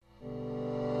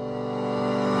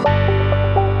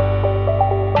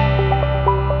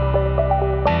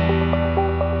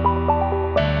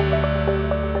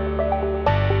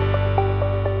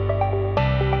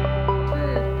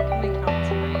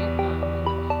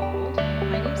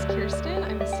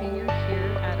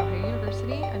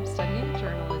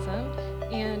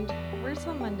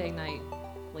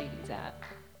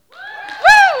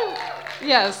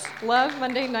Yes, love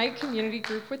Monday night community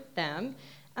group with them.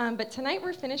 But tonight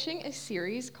we're finishing a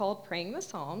series called Praying the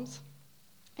Psalms.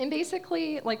 And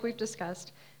basically, like we've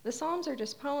discussed, the Psalms are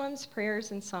just poems,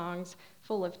 prayers, and songs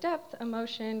full of depth,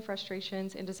 emotion,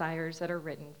 frustrations, and desires that are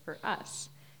written for us.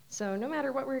 So no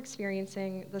matter what we're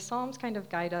experiencing, the Psalms kind of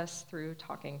guide us through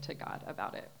talking to God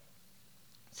about it.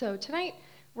 So tonight,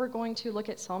 we're going to look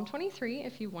at Psalm 23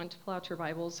 if you want to pull out your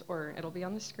Bibles, or it'll be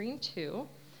on the screen too.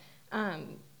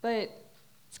 But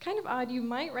it's kind of odd. You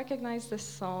might recognize this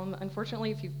psalm,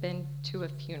 unfortunately, if you've been to a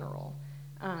funeral.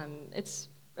 It's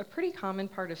a pretty common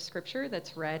part of Scripture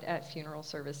that's read at funeral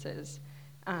services.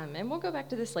 And we'll go back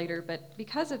to this later, but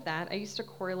because of that, I used to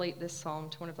correlate this psalm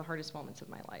to one of the hardest moments of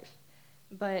my life.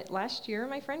 But last year,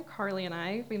 my friend Carly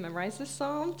and we memorized this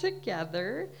psalm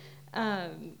together.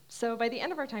 So by the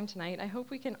end of our time tonight, I hope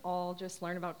we can all just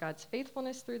learn about God's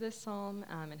faithfulness through this psalm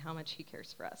and how much He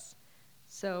cares for us.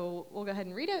 So we'll go ahead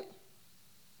and read it.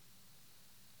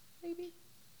 Maybe.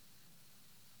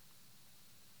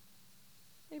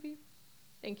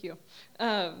 Thank you.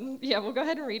 We'll go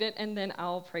ahead and read it, and then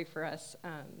I'll pray for us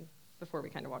before we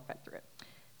kind of walk back through it.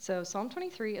 So Psalm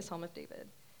 23, a psalm of David.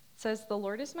 It says, "The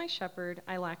Lord is my shepherd,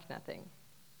 I lack nothing.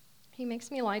 He makes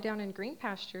me lie down in green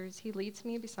pastures. He leads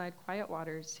me beside quiet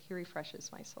waters. He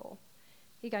refreshes my soul.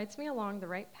 He guides me along the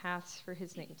right paths for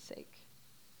his name's sake.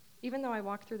 Even though I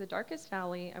walk through the darkest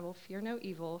valley, I will fear no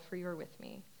evil, for you are with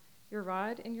me. Your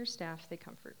rod and your staff, they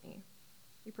comfort me.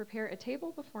 You prepare a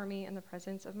table before me in the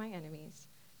presence of my enemies.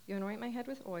 You anoint my head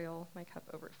with oil, my cup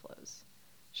overflows.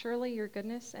 Surely your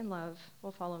goodness and love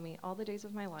will follow me all the days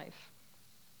of my life,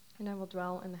 and I will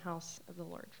dwell in the house of the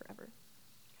Lord forever."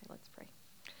 Okay, let's pray.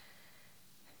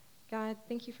 God,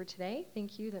 thank you for today.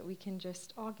 Thank you that we can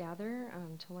just all gather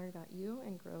to learn about you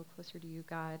and grow closer to you,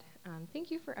 God.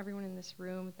 Thank you for everyone in this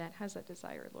room that has that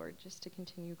desire, Lord, just to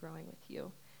continue growing with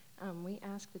you. We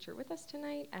ask that you're with us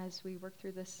tonight as we work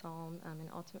through this psalm and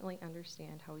ultimately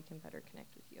understand how we can better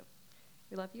connect with you.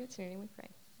 We love you. It's in your name we pray.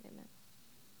 Amen.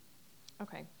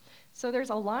 Okay, so there's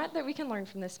a lot that we can learn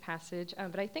from this passage,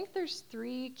 but I think there's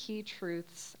three key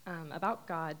truths about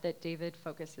God that David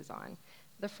focuses on.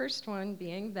 The first one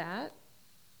being that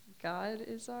God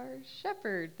is our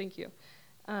shepherd. Thank you.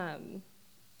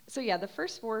 The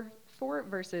first four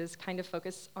verses kind of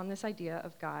focus on this idea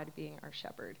of God being our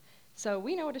shepherd. So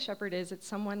we know what a shepherd is. It's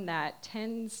someone that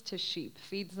tends to sheep,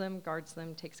 feeds them, guards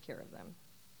them, takes care of them.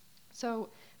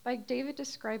 So by David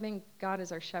describing God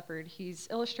as our shepherd, he's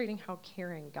illustrating how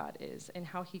caring God is and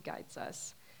how he guides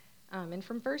us. And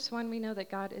from verse 1, we know that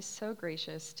God is so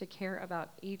gracious to care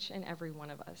about each and every one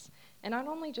of us. And not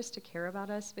only just to care about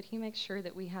us, but he makes sure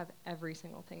that we have every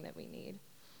single thing that we need.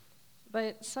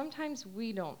 But sometimes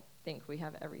we don't think we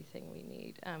have everything we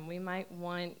need. We might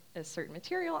want a certain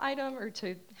material item, or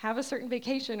to have a certain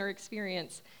vacation or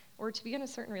experience, or to be in a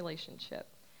certain relationship.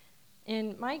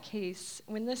 In my case,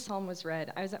 when this psalm was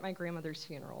read, I was at my grandmother's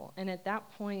funeral, and at that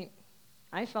point,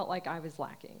 I felt like I was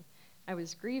lacking. I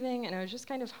was grieving, and I was just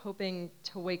kind of hoping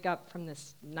to wake up from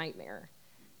this nightmare.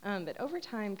 But over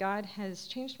time, God has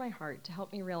changed my heart to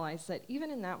help me realize that even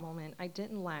in that moment, I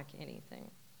didn't lack anything.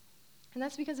 And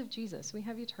that's because of Jesus. We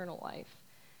have eternal life.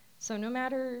 So no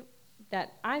matter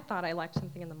that I thought I lacked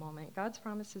something in the moment, God's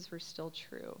promises were still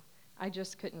true. I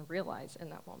just couldn't realize in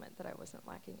that moment that I wasn't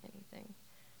lacking anything.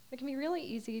 It can be really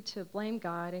easy to blame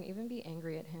God and even be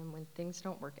angry at him when things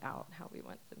don't work out how we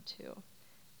want them to.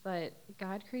 But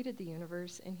God created the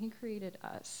universe, and he created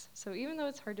us. So even though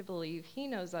it's hard to believe, he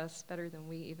knows us better than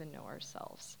we even know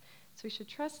ourselves. So we should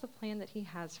trust the plan that he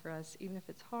has for us, even if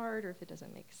it's hard or if it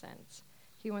doesn't make sense.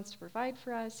 He wants to provide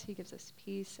for us, he gives us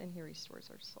peace, and he restores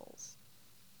our souls.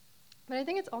 But I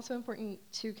think it's also important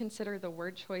to consider the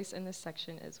word choice in this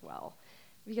section as well.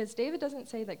 Because David doesn't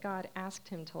say that God asked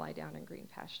him to lie down in green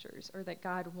pastures, or that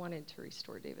God wanted to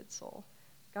restore David's soul.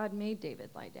 God made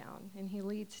David lie down, and he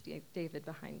leads David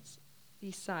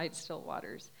beside still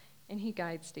waters, and he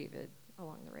guides David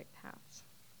along the right paths.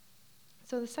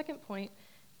 So the second point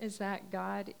is that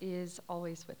God is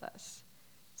always with us.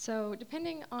 So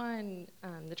depending on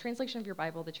the translation of your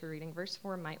Bible that you're reading, verse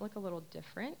 4 might look a little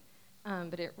different,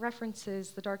 but it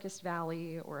references the darkest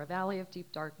valley, or a valley of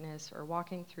deep darkness, or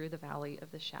walking through the valley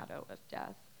of the shadow of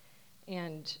death.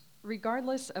 And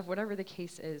regardless of whatever the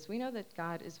case is, we know that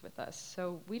God is with us,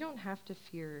 so we don't have to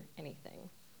fear anything.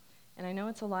 And I know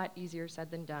it's a lot easier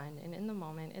said than done, and in the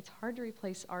moment, it's hard to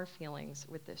replace our feelings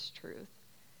with this truth.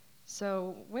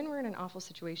 So when we're in an awful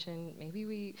situation, maybe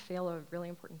we fail a really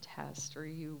important test, or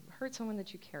you hurt someone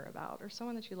that you care about, or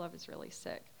someone that you love is really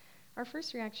sick, our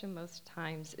first reaction most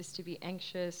times is to be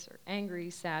anxious or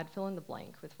angry, sad, fill in the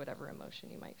blank with whatever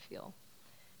emotion you might feel.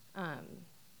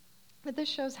 But this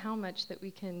shows how much that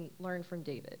we can learn from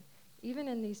David. Even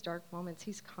in these dark moments,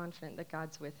 he's confident that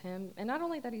God's with him. And not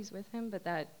only that he's with him, but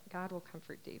that God will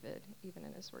comfort David, even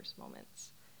in his worst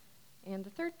moments. And the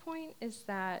third point is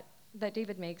that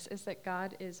David makes is that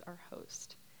God is our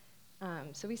host.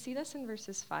 So we see this in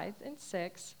verses 5 and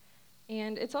 6.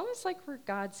 And it's almost like we're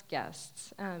God's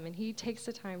guests. And he takes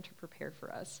the time to prepare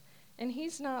for us. And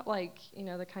he's not like,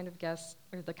 the kind of guest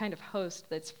or the kind of host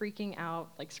that's freaking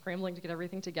out, like scrambling to get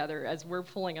everything together as we're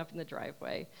pulling up in the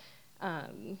driveway.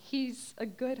 He's a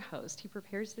good host. He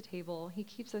prepares the table. He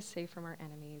keeps us safe from our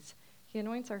enemies. He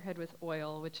anoints our head with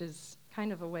oil, which is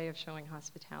kind of a way of showing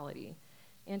hospitality.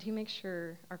 And he makes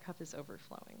sure our cup is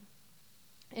overflowing.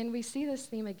 And we see this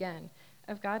theme again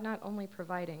of God not only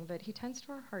providing, but he tends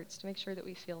to our hearts to make sure that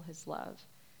we feel his love.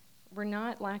 We're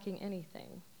not lacking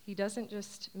anything. He doesn't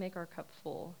just make our cup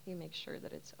full, he makes sure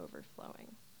that it's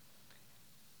overflowing.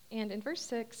 And in verse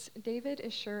 6, David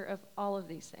is sure of all of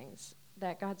these things,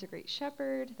 that God's a great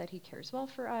shepherd, that he cares well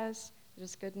for us, that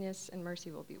his goodness and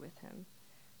mercy will be with him.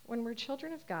 When we're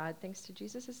children of God, thanks to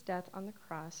Jesus' death on the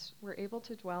cross, we're able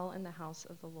to dwell in the house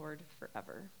of the Lord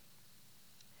forever.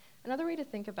 Another way to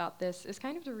think about this is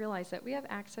kind of to realize that we have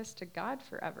access to God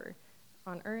forever,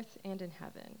 on earth and in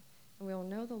heaven. And we will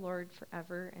know the Lord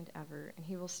forever and ever, and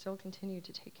he will still continue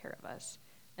to take care of us.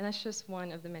 And that's just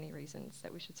one of the many reasons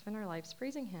that we should spend our lives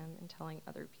praising him and telling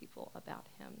other people about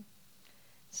him.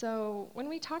 So when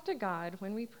we talk to God,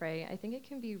 when we pray, I think it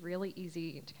can be really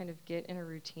easy to kind of get in a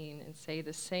routine and say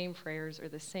the same prayers or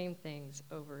the same things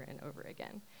over and over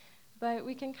again. But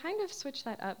we can kind of switch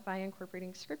that up by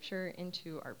incorporating scripture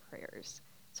into our prayers.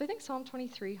 So I think Psalm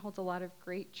 23 holds a lot of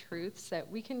great truths that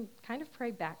we can kind of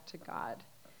pray back to God.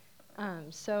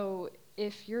 So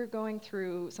if you're going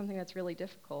through something that's really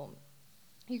difficult,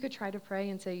 you could try to pray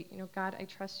and say, God, I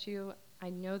trust you. I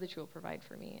know that you will provide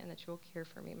for me and that you will care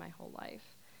for me my whole life.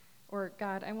 Or,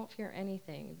 God, I won't fear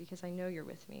anything because I know you're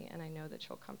with me and I know that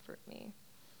you'll comfort me.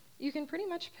 You can pretty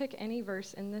much pick any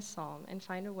verse in this psalm and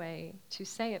find a way to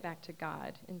say it back to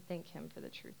God and thank him for the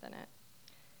truth in it.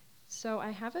 So I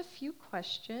have a few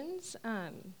questions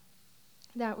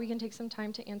that we can take some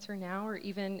time to answer now, or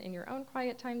even in your own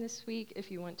quiet time this week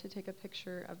if you want to take a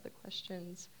picture of the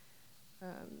questions.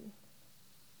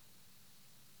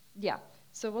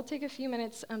 So we'll take a few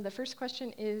minutes. The first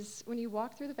question is, when you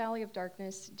walk through the valley of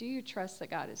darkness, do you trust that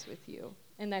God is with you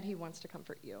and that he wants to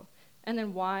comfort you? And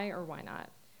then why or why not?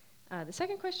 The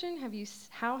second question,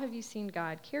 how have you seen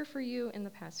God care for you in the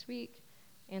past week?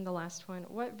 And the last one,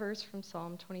 what verse from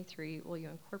Psalm 23 will you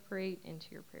incorporate into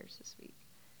your prayers this week?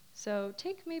 So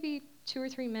take maybe 2 or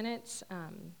 3 minutes,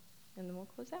 and then we'll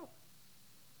close out.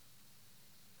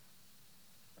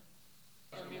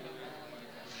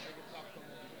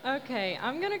 Okay,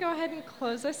 I'm going to go ahead and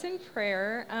close us in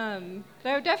prayer. But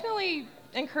I would definitely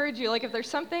encourage you, if there's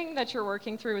something that you're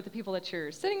working through with the people that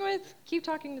you're sitting with, keep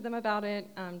talking to them about it.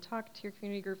 Talk to your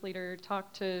community group leader.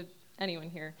 Talk to anyone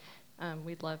here.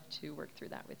 We'd love to work through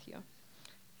that with you.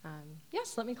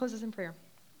 Let me close us in prayer.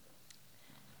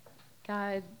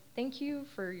 God, thank you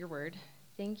for your word.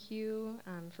 Thank you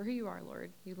for who you are,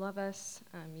 Lord. You love us.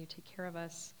 You take care of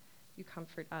us. You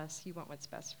comfort us. You want what's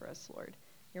best for us, Lord.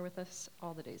 You're with us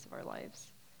all the days of our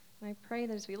lives. And I pray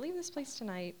that as we leave this place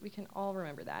tonight, we can all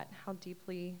remember that, how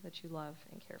deeply that you love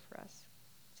and care for us.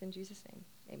 It's in Jesus' name,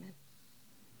 amen.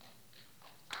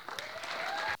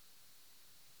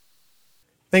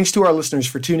 Thanks to our listeners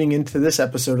for tuning in to this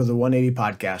episode of the 180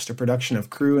 Podcast, a production of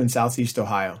Cru in Southeast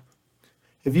Ohio.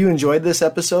 If you enjoyed this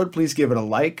episode, please give it a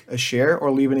like, a share,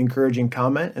 or leave an encouraging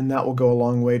comment, and that will go a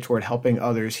long way toward helping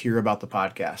others hear about the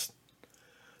podcast.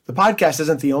 The podcast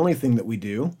isn't the only thing that we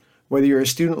do. Whether you're a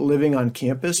student living on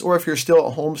campus or if you're still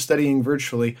at home studying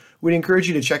virtually, we'd encourage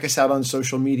you to check us out on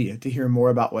social media to hear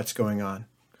more about what's going on.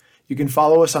 You can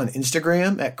follow us on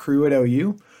Instagram at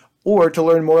Cru@OU, or to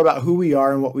learn more about who we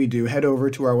are and what we do, head over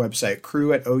to our website,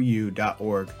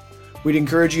 cru@ou.org. We'd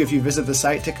encourage you, if you visit the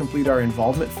site, to complete our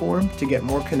involvement form to get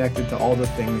more connected to all the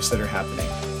things that are happening.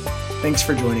 Thanks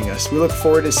for joining us. We look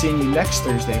forward to seeing you next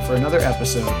Thursday for another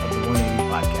episode of the 180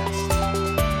 Podcast.